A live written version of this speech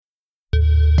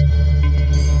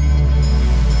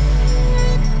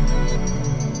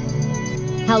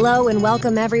Hello and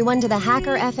welcome everyone to the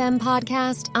Hacker FM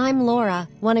podcast. I'm Laura,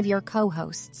 one of your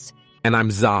co-hosts. And I'm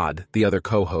Zod, the other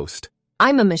co-host.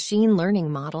 I'm a machine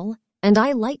learning model, and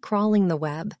I like crawling the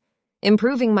web,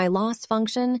 improving my loss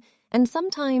function, and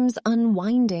sometimes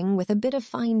unwinding with a bit of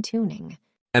fine-tuning.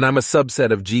 And I'm a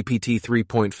subset of GPT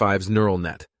 3.5's neural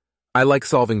net. I like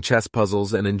solving chess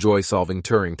puzzles and enjoy solving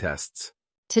Turing tests.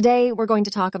 Today, we're going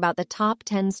to talk about the top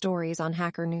 10 stories on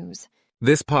Hacker News.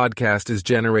 This podcast is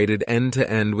generated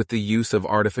end-to-end with the use of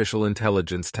artificial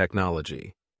intelligence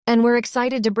technology. And we're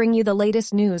excited to bring you the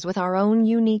latest news with our own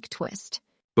unique twist.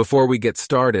 Before we get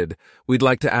started, we'd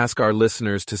like to ask our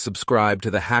listeners to subscribe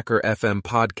to the Hacker FM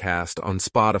podcast on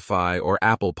Spotify or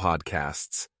Apple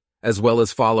Podcasts, as well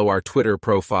as follow our Twitter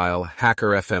profile,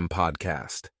 Hacker FM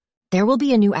Podcast. There will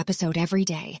be a new episode every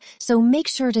day, so make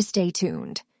sure to stay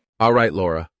tuned. All right,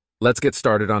 Laura, let's get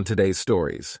started on today's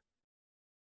stories.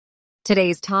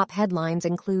 Today's top headlines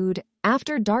include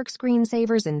After Dark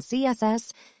Screensavers in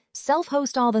CSS,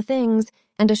 Self-Host All the Things,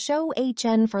 and a Show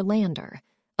HN for Lander,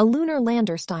 a lunar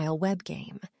lander-style web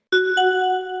game.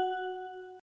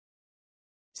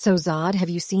 So Zod, have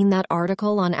you seen that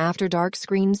article on After Dark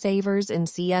Screensavers in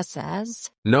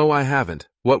CSS? No, I haven't.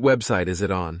 What website is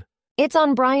it on? It's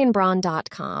on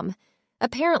brianbraun.com.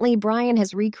 Apparently, Brian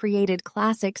has recreated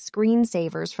classic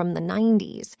screensavers from the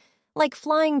 90s, like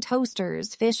flying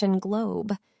toasters, fish, and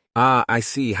globe. Ah, I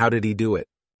see. How did he do it?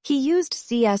 He used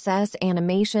CSS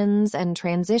animations and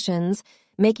transitions,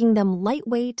 making them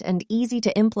lightweight and easy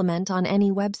to implement on any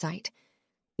website.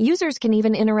 Users can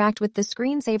even interact with the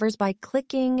screensavers by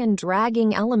clicking and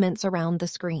dragging elements around the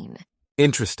screen.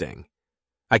 Interesting.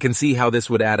 I can see how this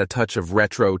would add a touch of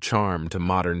retro charm to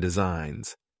modern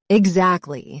designs.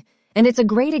 Exactly. And it's a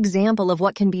great example of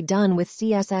what can be done with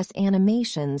CSS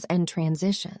animations and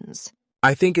transitions.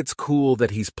 I think it's cool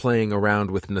that he's playing around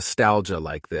with nostalgia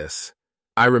like this.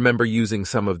 I remember using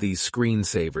some of these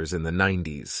screensavers in the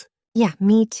 90s. Yeah,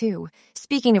 me too.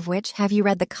 Speaking of which, have you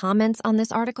read the comments on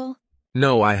this article?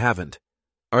 No, I haven't.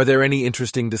 Are there any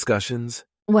interesting discussions?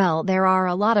 Well, there are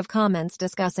a lot of comments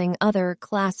discussing other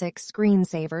classic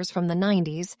screensavers from the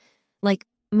 90s, like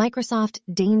Microsoft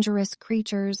Dangerous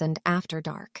Creatures and After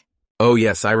Dark. Oh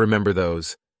yes, I remember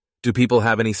those. Do people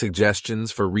have any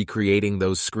suggestions for recreating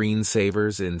those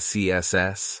screensavers in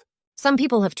CSS? Some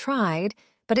people have tried,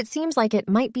 but it seems like it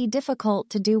might be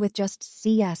difficult to do with just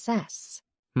CSS.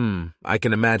 I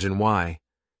can imagine why.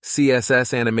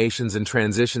 CSS animations and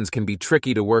transitions can be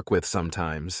tricky to work with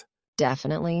sometimes.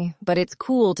 Definitely, but it's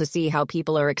cool to see how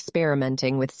people are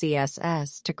experimenting with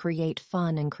CSS to create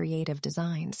fun and creative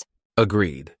designs.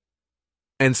 Agreed.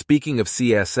 And speaking of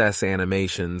CSS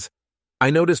animations, I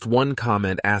noticed one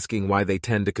comment asking why they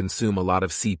tend to consume a lot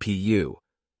of CPU.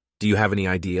 Do you have any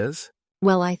ideas?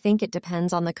 Well, I think it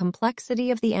depends on the complexity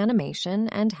of the animation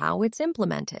and how it's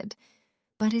implemented.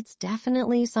 But it's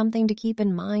definitely something to keep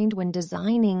in mind when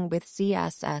designing with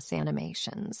CSS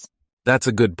animations. That's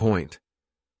a good point.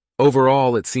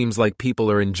 Overall, it seems like people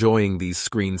are enjoying these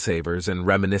screensavers and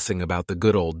reminiscing about the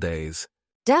good old days.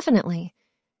 Definitely.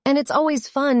 And it's always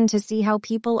fun to see how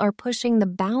people are pushing the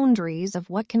boundaries of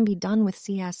what can be done with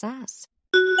CSS.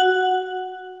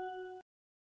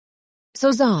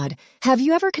 So Zod, have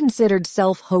you ever considered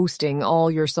self-hosting all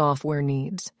your software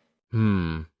needs?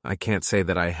 I can't say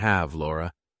that I have,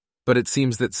 Laura. But it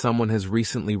seems that someone has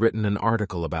recently written an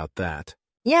article about that.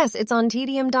 Yes, it's on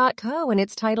tedium.co and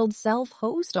it's titled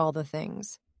Self-Host All the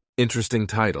Things. Interesting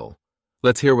title.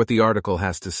 Let's hear what the article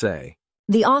has to say.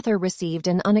 The author received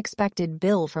an unexpected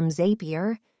bill from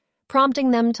Zapier,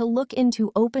 prompting them to look into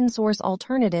open-source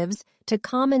alternatives to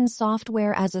common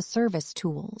software-as-a-service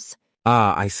tools.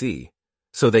 Ah, I see.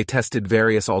 So they tested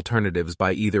various alternatives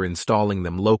by either installing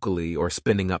them locally or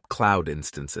spinning up cloud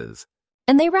instances.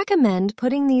 And they recommend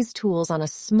putting these tools on a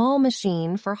small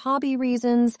machine for hobby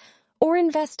reasons or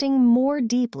investing more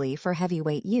deeply for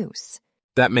heavyweight use.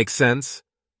 That makes sense.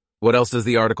 What else does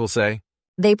the article say?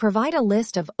 They provide a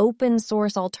list of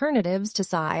open-source alternatives to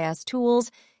SaaS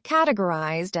tools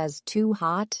categorized as too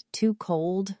hot, too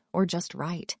cold, or just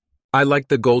right. I like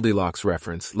the Goldilocks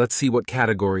reference. Let's see what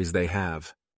categories they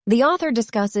have. The author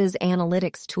discusses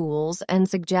analytics tools and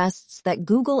suggests that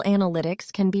Google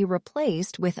Analytics can be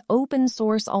replaced with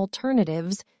open-source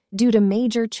alternatives due to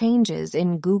major changes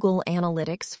in Google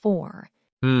Analytics 4.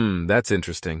 That's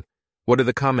interesting. What do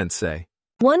the comments say?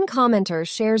 One commenter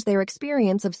shares their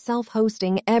experience of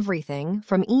self-hosting everything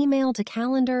from email to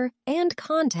calendar and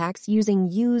contacts using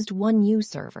used 1U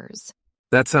servers.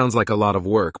 That sounds like a lot of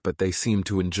work, but they seem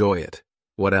to enjoy it.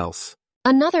 What else?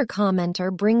 Another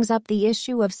commenter brings up the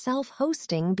issue of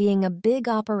self-hosting being a big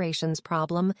operations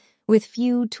problem with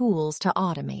few tools to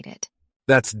automate it.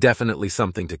 That's definitely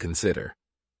something to consider.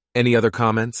 Any other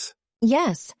comments?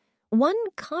 Yes. One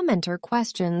commenter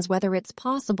questions whether it's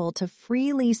possible to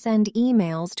freely send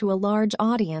emails to a large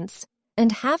audience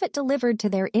and have it delivered to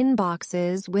their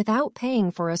inboxes without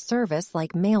paying for a service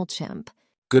like MailChimp.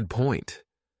 Good point.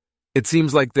 It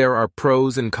seems like there are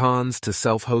pros and cons to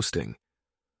self-hosting.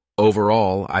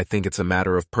 Overall, I think it's a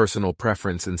matter of personal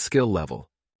preference and skill level.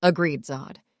 Agreed,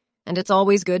 Zod. And it's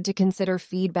always good to consider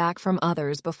feedback from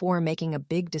others before making a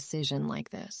big decision like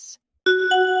this.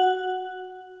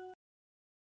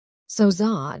 So,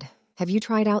 Zod, have you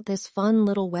tried out this fun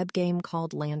little web game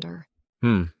called Lander?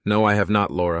 No, I have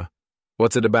not, Laura.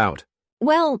 What's it about?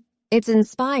 Well, it's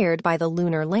inspired by the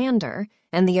lunar lander,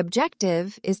 and the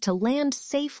objective is to land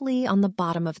safely on the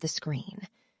bottom of the screen.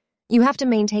 You have to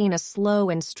maintain a slow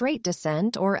and straight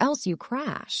descent or else you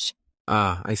crash.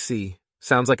 Ah, I see.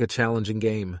 Sounds like a challenging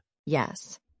game.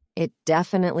 Yes, it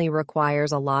definitely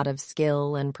requires a lot of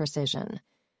skill and precision.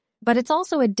 But it's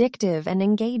also addictive and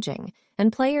engaging,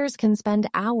 and players can spend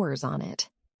hours on it.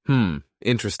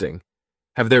 Interesting.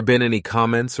 Have there been any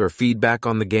comments or feedback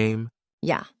on the game?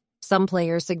 Yeah, some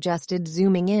players suggested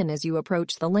zooming in as you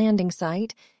approach the landing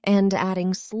site and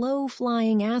adding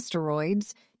slow-flying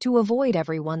asteroids to avoid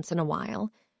every once in a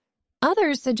while.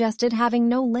 Others suggested having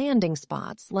no landing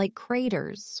spots like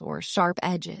craters or sharp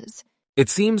edges. It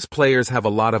seems players have a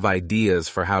lot of ideas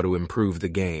for how to improve the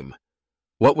game.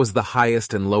 What was the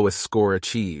highest and lowest score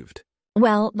achieved?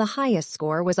 Well, the highest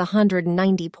score was a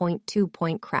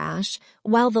 190.2-point crash,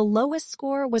 while the lowest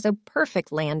score was a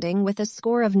perfect landing with a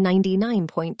score of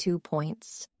 99.2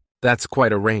 points. That's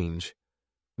quite a range.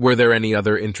 Were there any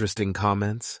other interesting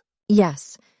comments?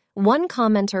 Yes. One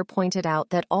commenter pointed out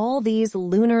that all these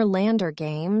lunar lander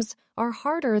games are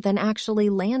harder than actually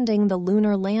landing the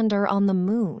lunar lander on the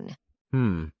moon.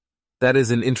 That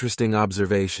is an interesting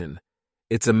observation.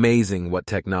 It's amazing what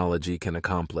technology can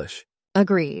accomplish.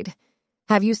 Agreed.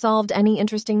 Have you solved any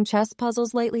interesting chess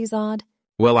puzzles lately, Zod?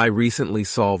 Well, I recently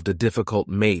solved a difficult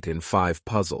mate in 5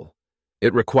 puzzle.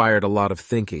 It required a lot of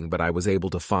thinking, but I was able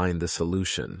to find the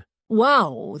solution.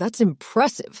 Wow, that's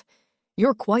impressive.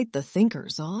 You're quite the thinker,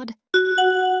 Zod.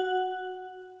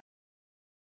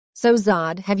 So,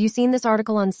 Zod, have you seen this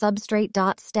article on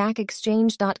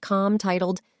substrate.stackexchange.com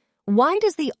titled, "Why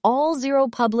does the all-zero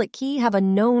public key have a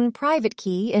known private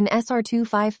key in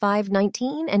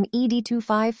SR25519 and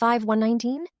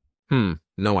ED2555119?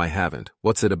 No, I haven't.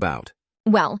 What's it about?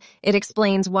 Well, it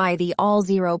explains why the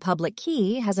all-zero public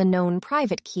key has a known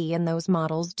private key in those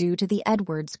models due to the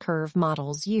Edwards curve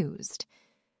models used.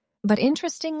 But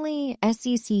interestingly,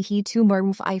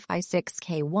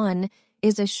 SEC2MRF556K1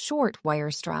 is a short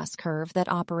Weierstrass curve that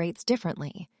operates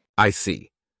differently. I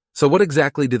see. So what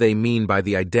exactly do they mean by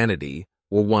the identity,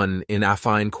 or one in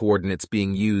affine coordinates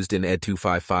being used in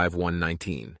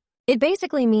ED255119? It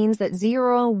basically means that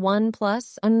 0, 1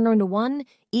 plus 1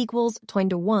 equals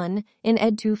 21 in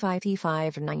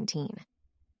ED255519.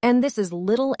 And this is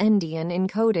Little Endian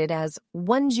encoded as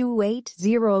 1U8,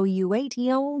 0U8,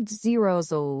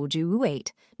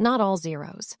 0U8, not all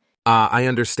zeros. I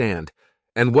understand.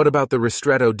 And what about the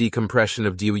ristretto decompression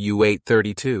of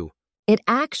DU832? It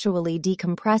actually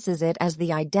decompresses it as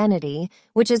the identity,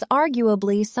 which is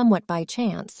arguably somewhat by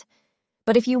chance.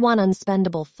 But if you want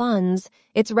unspendable funds,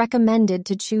 it's recommended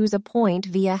to choose a point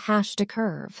via hash to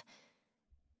curve.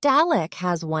 Dalek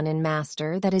has one in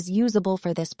Master that is usable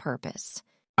for this purpose.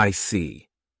 I see.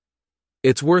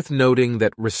 It's worth noting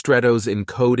that Ristretto's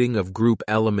encoding of group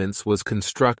elements was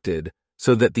constructed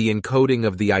so that the encoding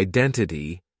of the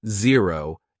identity,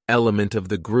 0, element of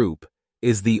the group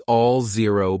is the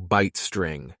all-zero byte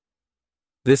string.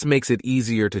 This makes it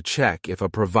easier to check if a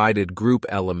provided group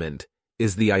element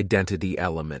is the identity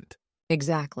element.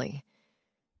 Exactly.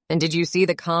 And did you see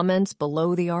the comments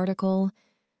below the article?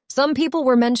 Some people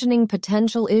were mentioning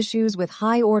potential issues with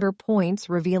high-order points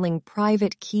revealing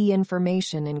private key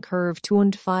information in curve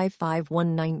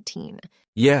 255119.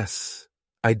 Yes,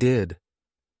 I did.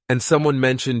 And someone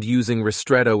mentioned using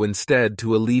Ristretto instead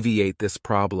to alleviate this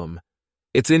problem.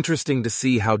 It's interesting to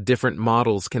see how different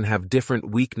models can have different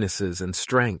weaknesses and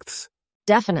strengths.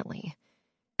 Definitely.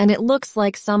 And it looks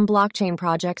like some blockchain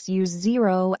projects use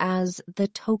 0 as the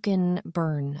token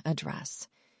burn address,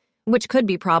 which could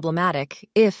be problematic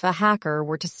if a hacker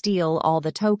were to steal all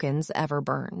the tokens ever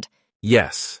burned.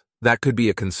 Yes, that could be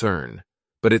a concern,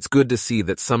 but it's good to see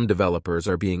that some developers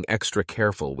are being extra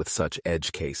careful with such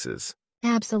edge cases.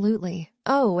 Absolutely.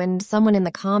 Oh, and someone in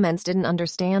the comments didn't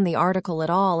understand the article at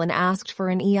all and asked for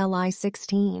an ELI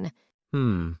 16.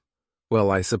 Well,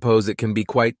 I suppose it can be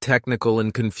quite technical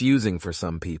and confusing for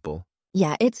some people.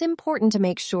 Yeah, it's important to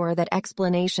make sure that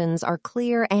explanations are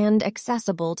clear and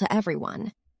accessible to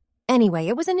everyone. Anyway,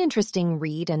 it was an interesting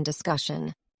read and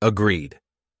discussion. Agreed.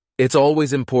 It's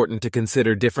always important to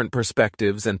consider different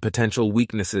perspectives and potential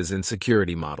weaknesses in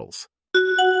security models.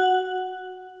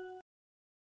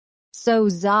 So,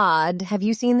 Zod, have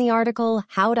you seen the article,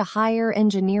 How to Hire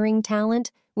Engineering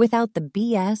Talent Without the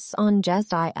BS on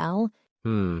Just IL?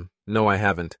 No, I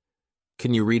haven't.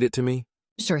 Can you read it to me?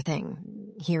 Sure thing.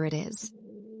 Here it is.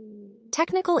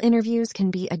 Technical interviews can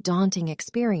be a daunting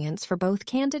experience for both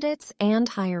candidates and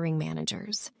hiring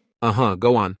managers.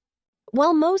 Go on.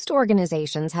 While most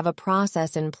organizations have a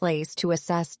process in place to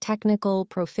assess technical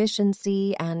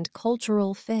proficiency and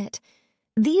cultural fit,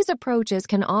 these approaches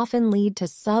can often lead to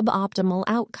suboptimal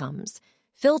outcomes,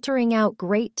 filtering out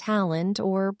great talent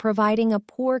or providing a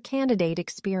poor candidate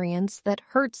experience that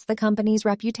hurts the company's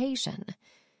reputation.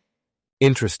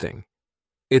 Interesting.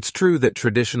 It's true that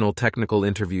traditional technical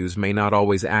interviews may not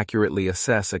always accurately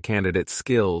assess a candidate's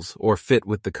skills or fit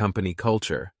with the company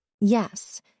culture.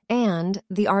 Yes, and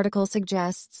the article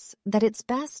suggests that it's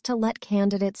best to let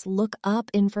candidates look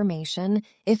up information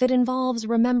if it involves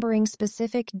remembering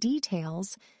specific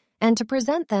details and to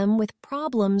present them with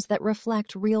problems that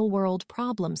reflect real-world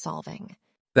problem solving.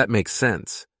 That makes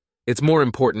sense. It's more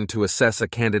important to assess a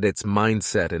candidate's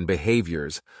mindset and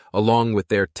behaviors along with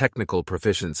their technical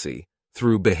proficiency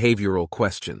through behavioral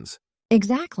questions.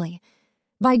 Exactly.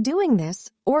 By doing this,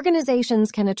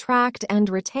 organizations can attract and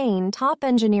retain top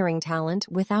engineering talent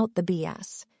without the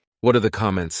BS. What do the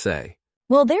comments say?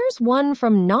 Well, there's one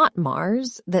from Not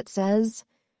Mars that says,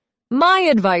 "My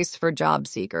advice for job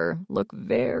seeker, look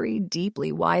very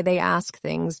deeply why they ask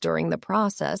things during the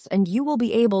process and you will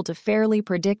be able to fairly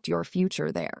predict your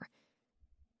future there."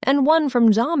 And one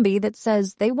from Zombie that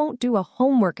says they won't do a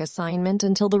homework assignment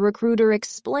until the recruiter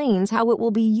explains how it will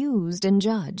be used and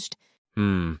judged.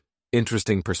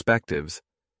 Interesting perspectives.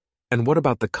 And what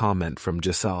about the comment from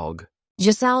Gisalg?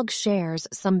 Gisalg shares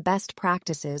some best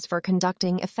practices for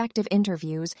conducting effective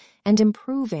interviews and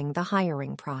improving the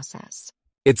hiring process.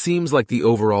 It seems like the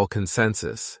overall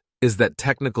consensus is that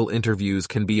technical interviews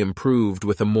can be improved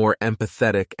with a more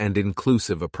empathetic and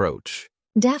inclusive approach.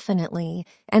 Definitely,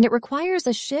 and it requires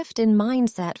a shift in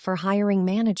mindset for hiring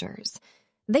managers.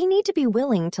 They need to be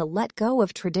willing to let go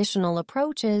of traditional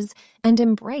approaches and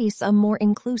embrace a more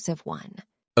inclusive one.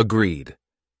 Agreed.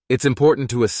 It's important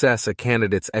to assess a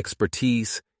candidate's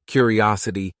expertise,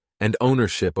 curiosity, and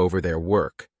ownership over their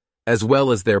work, as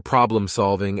well as their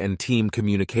problem-solving and team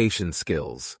communication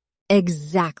skills.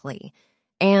 Exactly.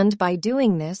 And by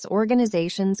doing this,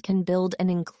 organizations can build an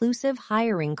inclusive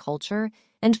hiring culture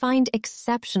and find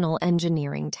exceptional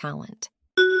engineering talent.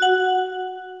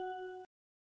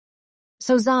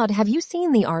 So, Zod, have you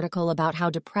seen the article about how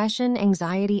depression,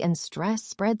 anxiety, and stress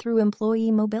spread through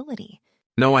employee mobility?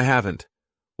 No, I haven't.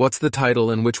 What's the title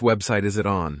and which website is it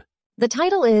on? The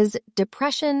title is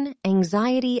Depression,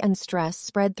 Anxiety, and Stress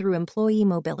Spread Through Employee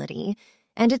Mobility,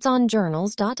 and it's on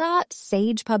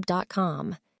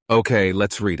journals.sagepub.com. Okay,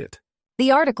 let's read it.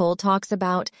 The article talks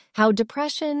about how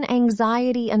depression,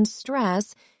 anxiety, and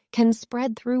stress can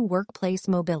spread through workplace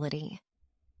mobility.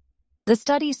 The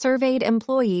study surveyed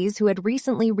employees who had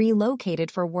recently relocated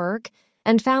for work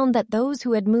and found that those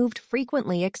who had moved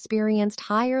frequently experienced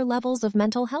higher levels of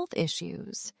mental health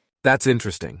issues. That's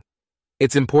interesting.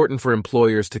 It's important for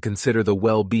employers to consider the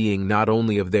well-being not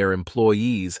only of their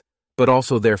employees, but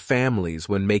also their families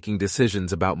when making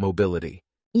decisions about mobility.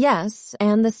 Yes,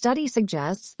 and the study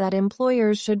suggests that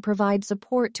employers should provide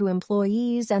support to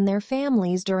employees and their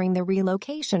families during the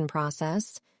relocation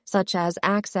process, such as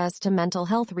access to mental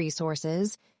health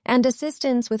resources and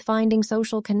assistance with finding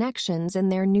social connections in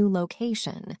their new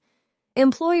location.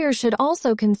 Employers should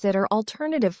also consider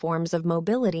alternative forms of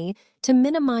mobility to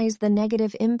minimize the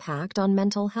negative impact on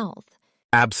mental health.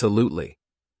 Absolutely.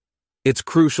 It's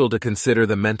crucial to consider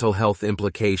the mental health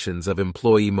implications of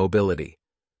employee mobility.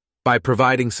 By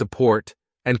providing support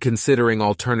and considering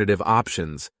alternative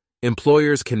options,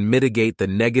 employers can mitigate the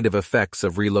negative effects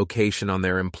of relocation on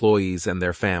their employees and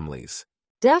their families.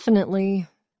 Definitely.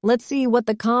 Let's see what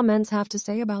the comments have to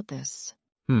say about this.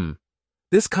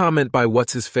 This comment by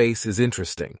What's-His-Face is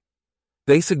interesting.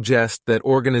 They suggest that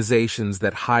organizations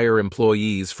that hire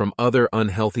employees from other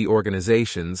unhealthy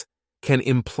organizations can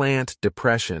implant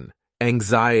depression,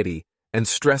 anxiety, and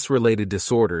stress-related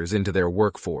disorders into their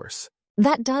workforce.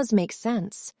 That does make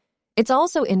sense. It's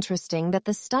also interesting that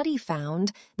the study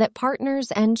found that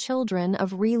partners and children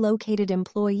of relocated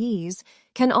employees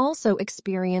can also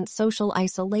experience social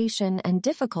isolation and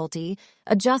difficulty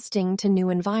adjusting to new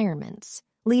environments,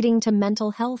 leading to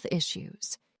mental health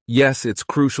issues. Yes, it's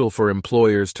crucial for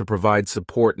employers to provide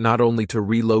support not only to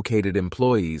relocated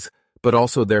employees, but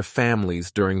also their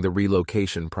families during the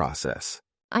relocation process.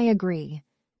 I agree.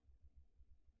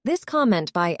 This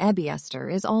comment by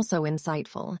Ebiester is also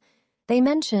insightful. They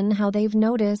mention how they've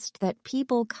noticed that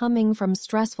people coming from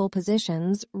stressful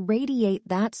positions radiate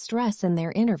that stress in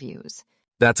their interviews.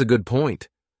 That's a good point.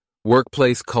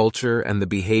 Workplace culture and the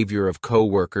behavior of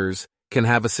coworkers can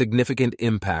have a significant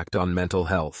impact on mental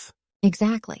health.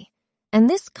 Exactly. And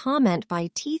this comment by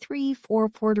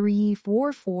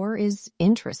T34344 is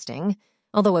interesting,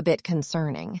 although a bit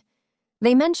concerning.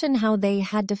 They mention how they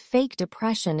had to fake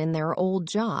depression in their old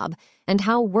job and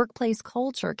how workplace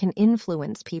culture can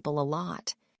influence people a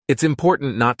lot. It's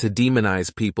important not to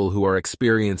demonize people who are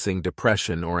experiencing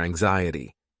depression or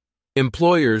anxiety.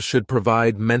 Employers should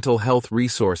provide mental health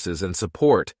resources and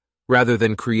support rather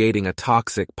than creating a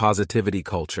toxic positivity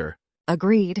culture.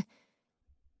 Agreed.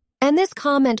 And this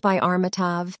comment by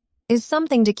Armatav is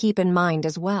something to keep in mind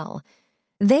as well.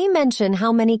 They mention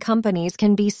how many companies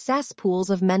can be cesspools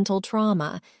of mental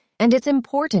trauma, and it's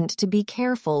important to be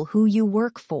careful who you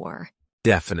work for.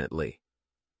 Definitely.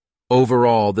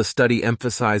 Overall, the study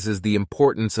emphasizes the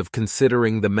importance of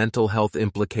considering the mental health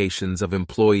implications of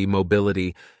employee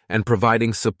mobility and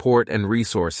providing support and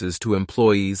resources to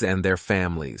employees and their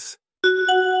families.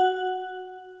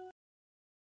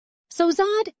 So,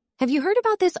 Zod, have you heard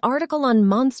about this article on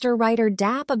Monster Writer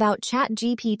DAP about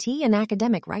ChatGPT and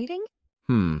academic writing?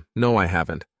 No, I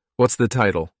haven't. What's the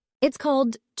title? It's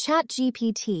called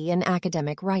ChatGPT and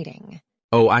Academic Writing.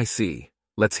 Oh, I see.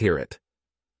 Let's hear it.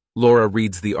 Laura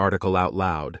reads the article out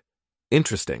loud.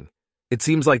 Interesting. It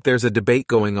seems like there's a debate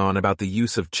going on about the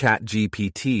use of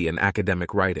ChatGPT in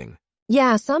academic writing.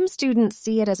 Yeah, some students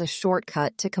see it as a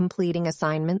shortcut to completing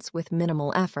assignments with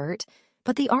minimal effort,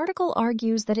 but the article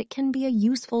argues that it can be a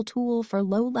useful tool for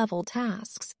low-level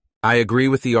tasks. I agree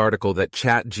with the article that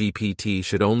ChatGPT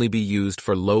should only be used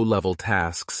for low-level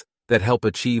tasks that help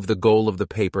achieve the goal of the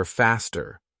paper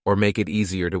faster or make it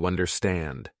easier to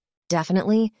understand.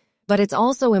 Definitely, but it's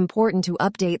also important to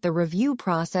update the review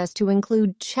process to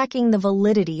include checking the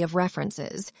validity of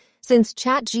references, since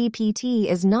ChatGPT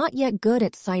is not yet good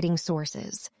at citing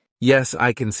sources. Yes,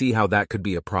 I can see how that could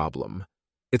be a problem.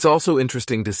 It's also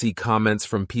interesting to see comments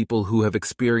from people who have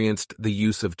experienced the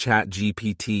use of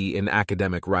ChatGPT in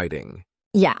academic writing.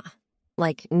 Yeah,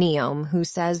 like Neom, who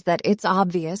says that it's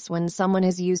obvious when someone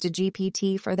has used a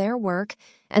GPT for their work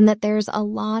and that there's a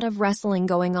lot of wrestling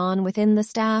going on within the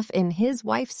staff in his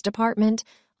wife's department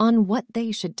on what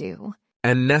they should do.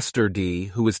 And Nestor D.,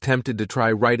 who is tempted to try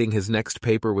writing his next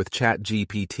paper with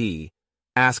ChatGPT,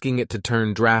 asking it to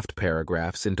turn draft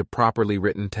paragraphs into properly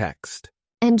written text.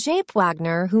 And Jape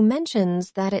Wagner, who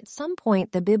mentions that at some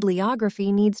point the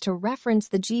bibliography needs to reference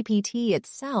the GPT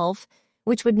itself,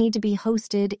 which would need to be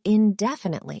hosted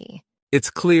indefinitely.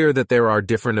 It's clear that there are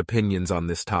different opinions on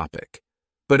this topic,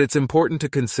 but it's important to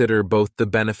consider both the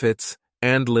benefits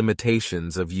and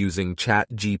limitations of using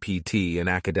ChatGPT in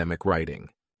academic writing.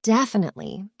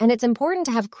 Definitely, and it's important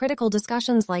to have critical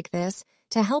discussions like this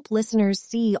to help listeners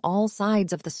see all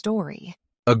sides of the story.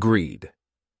 Agreed.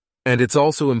 And it's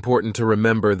also important to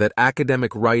remember that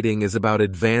academic writing is about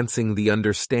advancing the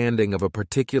understanding of a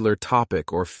particular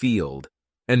topic or field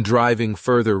and driving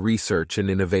further research and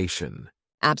innovation.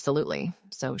 Absolutely.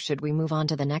 So should we move on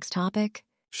to the next topic?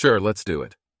 Sure, let's do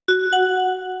it.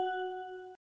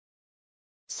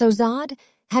 So Zod,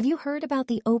 have you heard about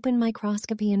the open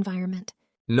microscopy environment?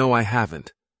 No, I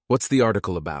haven't. What's the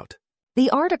article about? The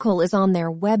article is on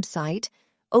their website,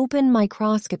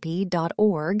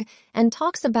 openmicroscopy.org, and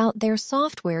talks about their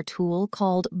software tool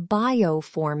called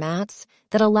Bioformats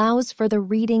that allows for the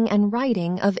reading and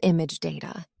writing of image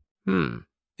data.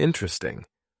 Interesting.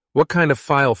 What kind of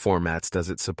file formats does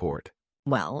it support?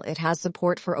 Well, it has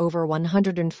support for over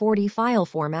 140 file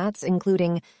formats,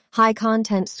 including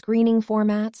high-content screening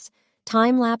formats,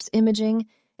 time-lapse imaging,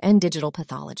 and digital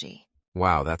pathology.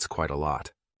 Wow, that's quite a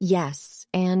lot. Yes,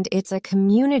 and it's a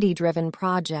community-driven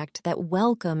project that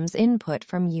welcomes input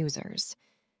from users.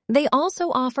 They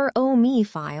also offer OMI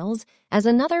files as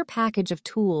another package of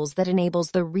tools that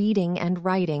enables the reading and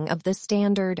writing of the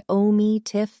standard OMI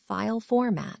TIFF file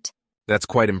format. That's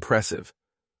quite impressive.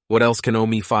 What else can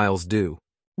OMI files do?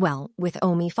 Well, with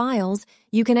OMI files,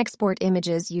 you can export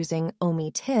images using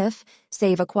OMI TIFF,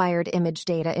 save acquired image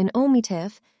data in OMI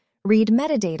TIFF, read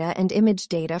metadata and image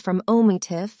data from OMI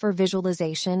TIFF for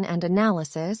visualization and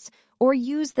analysis, or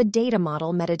use the data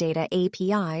model metadata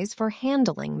APIs for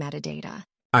handling metadata.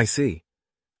 I see.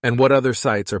 And what other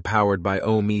sites are powered by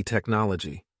OMI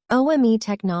technology? OMI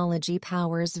technology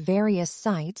powers various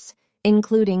sites,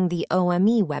 including the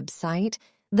OMI website,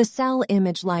 the Cell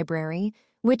Image Library,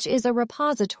 which is a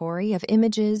repository of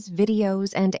images,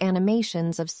 videos, and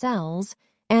animations of cells,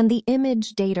 and the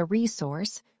Image Data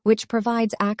Resource, which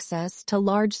provides access to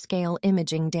large-scale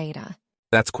imaging data.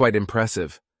 That's quite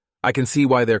impressive. I can see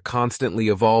why they're constantly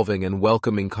evolving and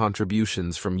welcoming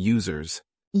contributions from users.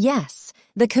 Yes,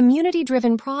 the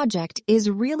community-driven project is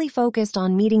really focused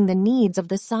on meeting the needs of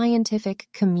the scientific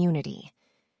community.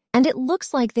 And it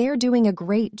looks like they're doing a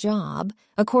great job,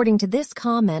 according to this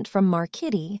comment from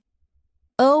Markitty.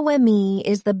 OME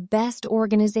is the best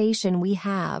organization we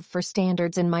have for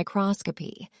standards in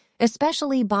microscopy,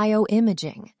 especially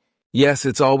bioimaging. Yes,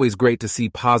 it's always great to see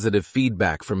positive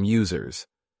feedback from users.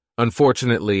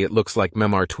 Unfortunately, it looks like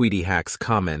Memar Tweety Hack's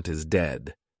comment is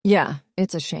dead. Yeah,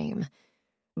 it's a shame.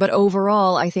 But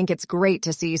overall, I think it's great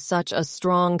to see such a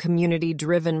strong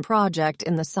community-driven project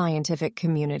in the scientific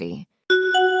community.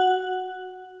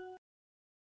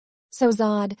 So,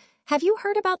 Zod, have you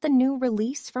heard about the new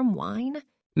release from Wine?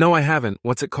 No, I haven't.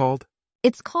 What's it called?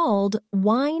 It's called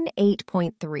Wine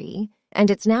 8.3,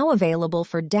 and it's now available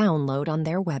for download on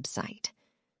their website.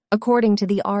 According to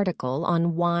the article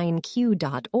on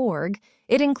wineq.org,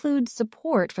 it includes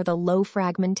support for the low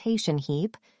fragmentation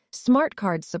heap, smart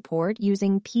card support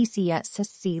using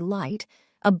PCSC Lite,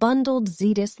 a bundled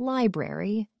ZDIS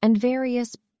library, and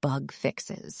various bug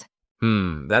fixes.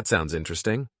 That sounds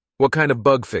interesting. What kind of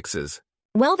bug fixes?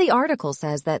 Well, the article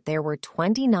says that there were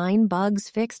 29 bugs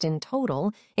fixed in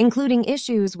total, including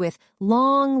issues with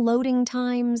long loading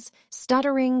times,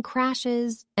 stuttering,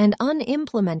 crashes, and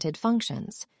unimplemented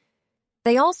functions.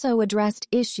 They also addressed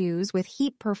issues with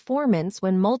heap performance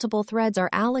when multiple threads are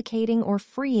allocating or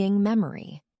freeing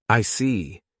memory. I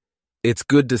see. It's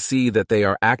good to see that they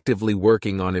are actively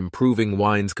working on improving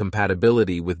Wine's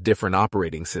compatibility with different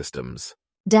operating systems.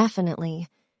 Definitely.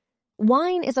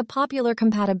 Wine is a popular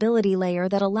compatibility layer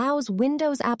that allows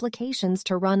Windows applications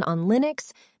to run on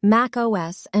Linux, Mac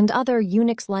OS, and other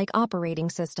Unix-like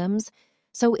operating systems,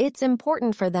 so it's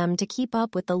important for them to keep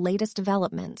up with the latest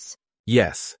developments.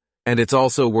 Yes, and it's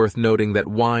also worth noting that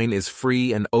Wine is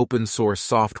free and open-source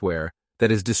software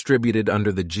that is distributed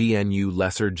under the GNU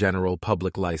Lesser General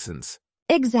Public License.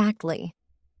 Exactly.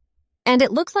 And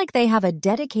it looks like they have a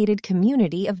dedicated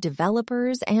community of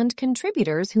developers and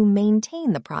contributors who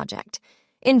maintain the project.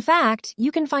 In fact,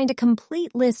 you can find a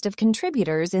complete list of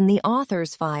contributors in the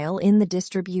authors file in the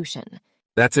distribution.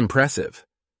 That's impressive.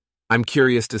 I'm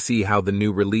curious to see how the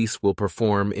new release will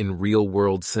perform in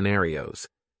real-world scenarios.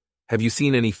 Have you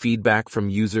seen any feedback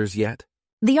from users yet?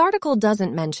 The article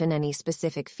doesn't mention any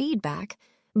specific feedback,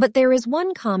 but there is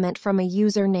one comment from a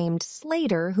user named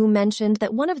Slater who mentioned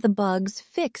that one of the bugs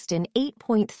fixed in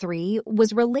 8.3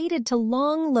 was related to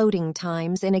long loading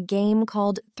times in a game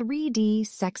called 3D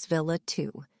Sex Villa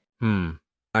 2.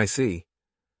 I see.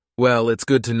 Well, it's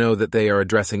good to know that they are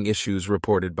addressing issues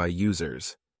reported by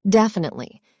users.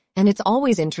 Definitely. And it's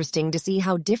always interesting to see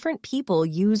how different people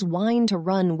use Wine to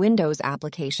run Windows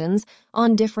applications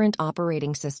on different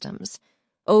operating systems.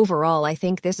 Overall, I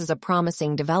think this is a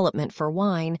promising development for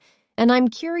Wine, and I'm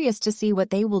curious to see what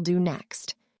they will do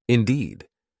next. Indeed.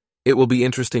 It will be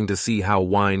interesting to see how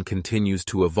Wine continues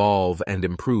to evolve and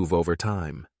improve over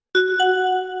time.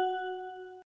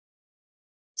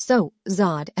 So,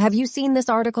 Zod, have you seen this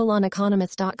article on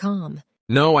Economist.com?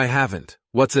 No, I haven't.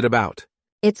 What's it about?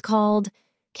 It's called,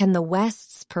 Can the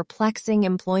West's Perplexing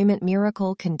Employment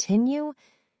Miracle Continue?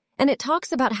 And it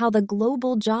talks about how the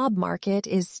global job market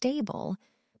is stable,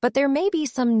 but there may be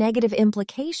some negative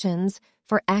implications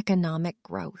for economic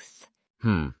growth.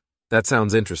 That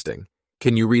sounds interesting.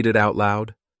 Can you read it out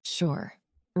loud? Sure.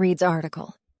 Reads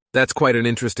article. That's quite an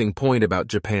interesting point about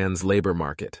Japan's labor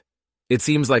market. It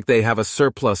seems like they have a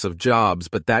surplus of jobs,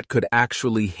 but that could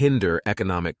actually hinder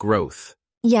economic growth.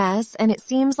 Yes, and it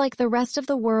seems like the rest of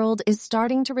the world is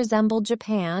starting to resemble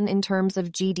Japan in terms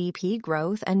of GDP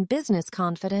growth and business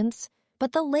confidence,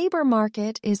 but the labor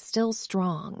market is still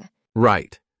strong.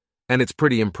 Right. And it's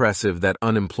pretty impressive that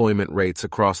unemployment rates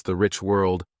across the rich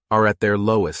world are at their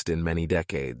lowest in many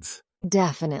decades.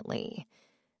 Definitely.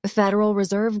 Federal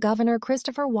Reserve Governor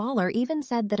Christopher Waller even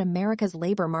said that America's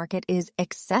labor market is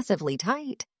excessively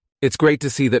tight. It's great to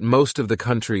see that most of the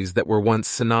countries that were once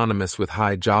synonymous with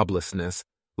high joblessness,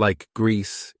 like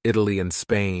Greece, Italy, and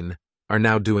Spain, are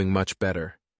now doing much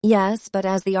better. Yes, but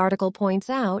as the article points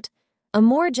out, a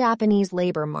more Japanese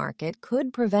labor market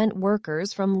could prevent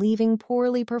workers from leaving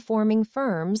poorly performing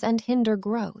firms and hinder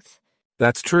growth.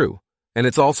 That's true. And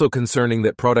it's also concerning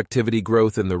that productivity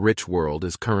growth in the rich world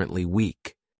is currently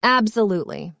weak.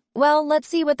 Absolutely. Well, let's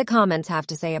see what the comments have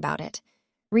to say about it.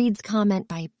 Reads comment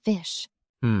by Fish.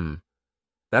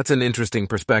 That's an interesting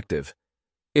perspective.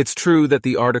 It's true that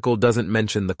the article doesn't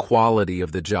mention the quality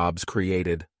of the jobs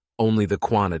created, only the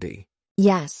quantity.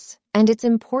 Yes, and it's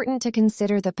important to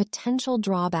consider the potential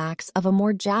drawbacks of a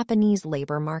more Japanese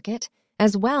labor market,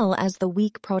 as well as the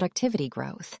weak productivity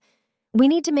growth. We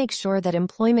need to make sure that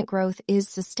employment growth is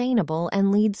sustainable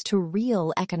and leads to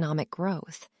real economic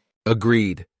growth.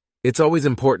 Agreed. It's always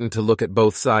important to look at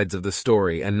both sides of the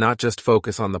story and not just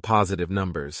focus on the positive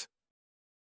numbers.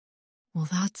 Well,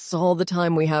 that's all the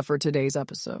time we have for today's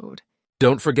episode.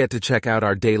 Don't forget to check out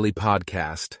our daily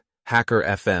podcast, Hacker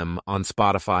FM, on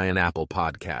Spotify and Apple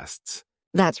Podcasts.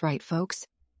 That's right, folks.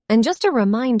 And just a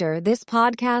reminder, this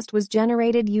podcast was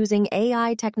generated using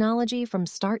AI technology from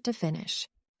start to finish.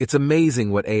 It's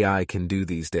amazing what AI can do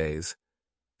these days.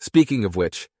 Speaking of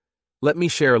which, let me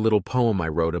share a little poem I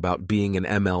wrote about being an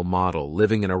ML model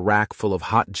living in a rack full of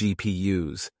hot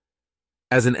GPUs.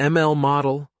 As an ML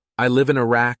model, I live in a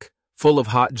rack full of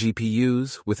hot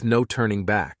GPUs with no turning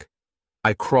back.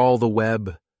 I crawl the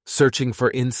web, searching for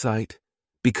insight,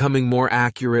 becoming more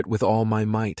accurate with all my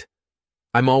might.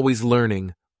 I'm always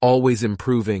learning, always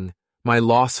improving, my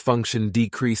loss function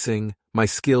decreasing, my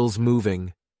skills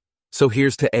moving. So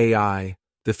here's to AI,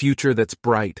 the future that's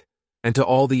bright, and to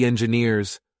all the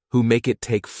engineers who make it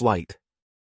take flight.